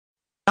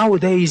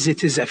Nowadays,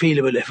 it is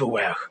available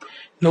everywhere.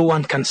 No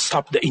one can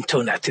stop the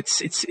internet.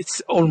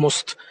 It's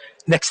almost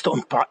next to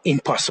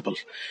impossible.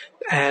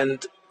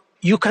 And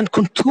you can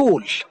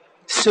control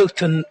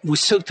with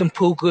certain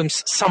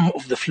programs some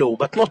of the flow,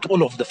 but not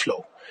all of the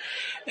flow.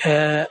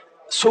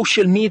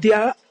 Social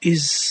media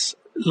is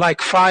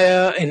like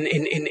fire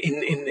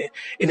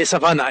in a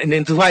savanna, in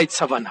a dry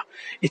savanna.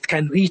 It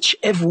can reach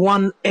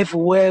everyone,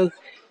 everywhere,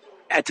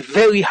 at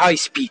very high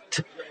speed.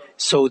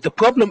 So the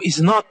problem is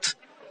not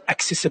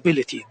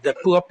accessibility. The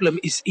problem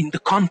is in the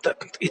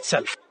content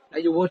itself.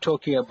 You were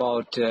talking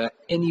about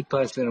any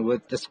person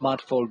with a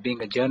smartphone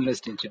being a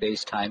journalist in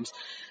today's times.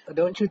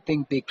 Don't you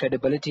think the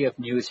credibility of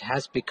news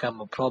has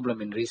become a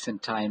problem in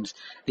recent times?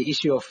 The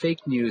issue of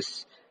fake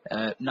news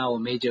now a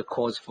major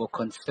cause for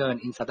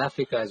concern in South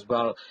Africa as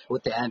well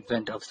with the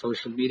advent of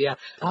social media.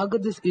 How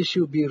could this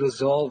issue be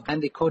resolved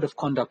and the code of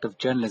conduct of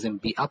journalism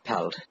be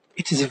upheld?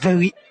 It is a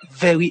very,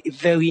 very,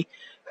 very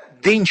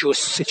dangerous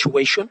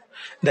situation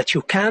that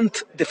you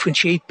can't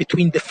differentiate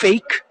between the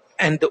fake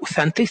and the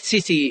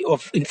authenticity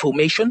of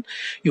information.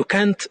 You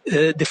can't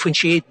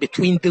differentiate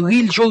between the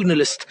real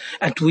journalist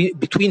and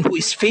between who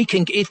is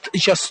faking it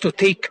just to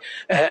take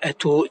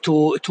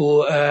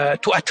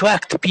to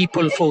attract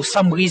people for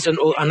some reason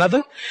or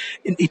another.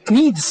 It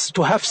needs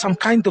to have some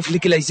kind of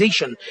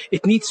legalization.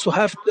 It needs to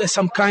have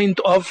some kind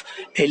of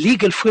a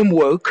legal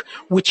framework,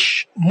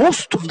 which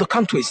most of the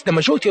countries, the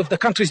majority of the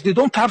countries, they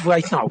don't have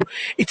right now.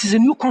 It is a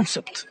new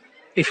concept.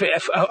 If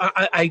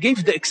I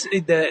gave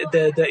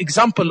the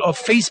example of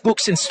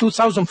Facebook since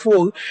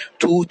 2004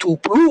 to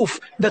prove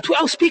that we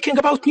are speaking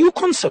about new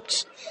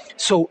concepts.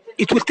 So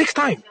it will take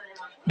time,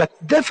 but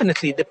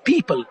definitely the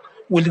people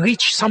will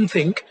reach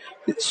something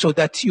so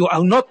that you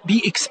are not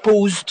be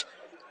exposed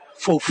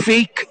for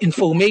fake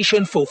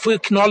information, for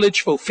fake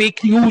knowledge, for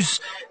fake news.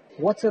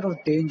 What sort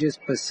of dangers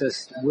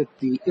persist with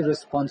the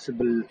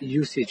irresponsible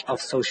usage of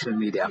social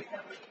media?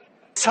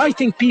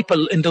 Citing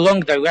people in the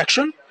wrong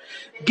direction,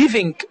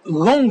 giving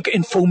wrong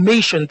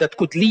information that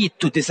could lead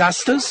to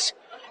disasters,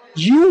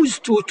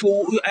 used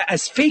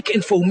as fake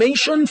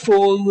information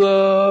for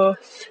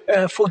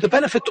the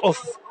benefit of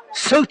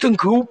certain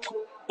group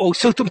or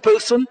certain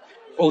person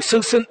or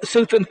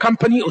certain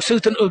company or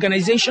certain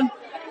organization.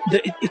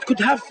 It could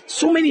have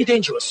so many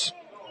dangers.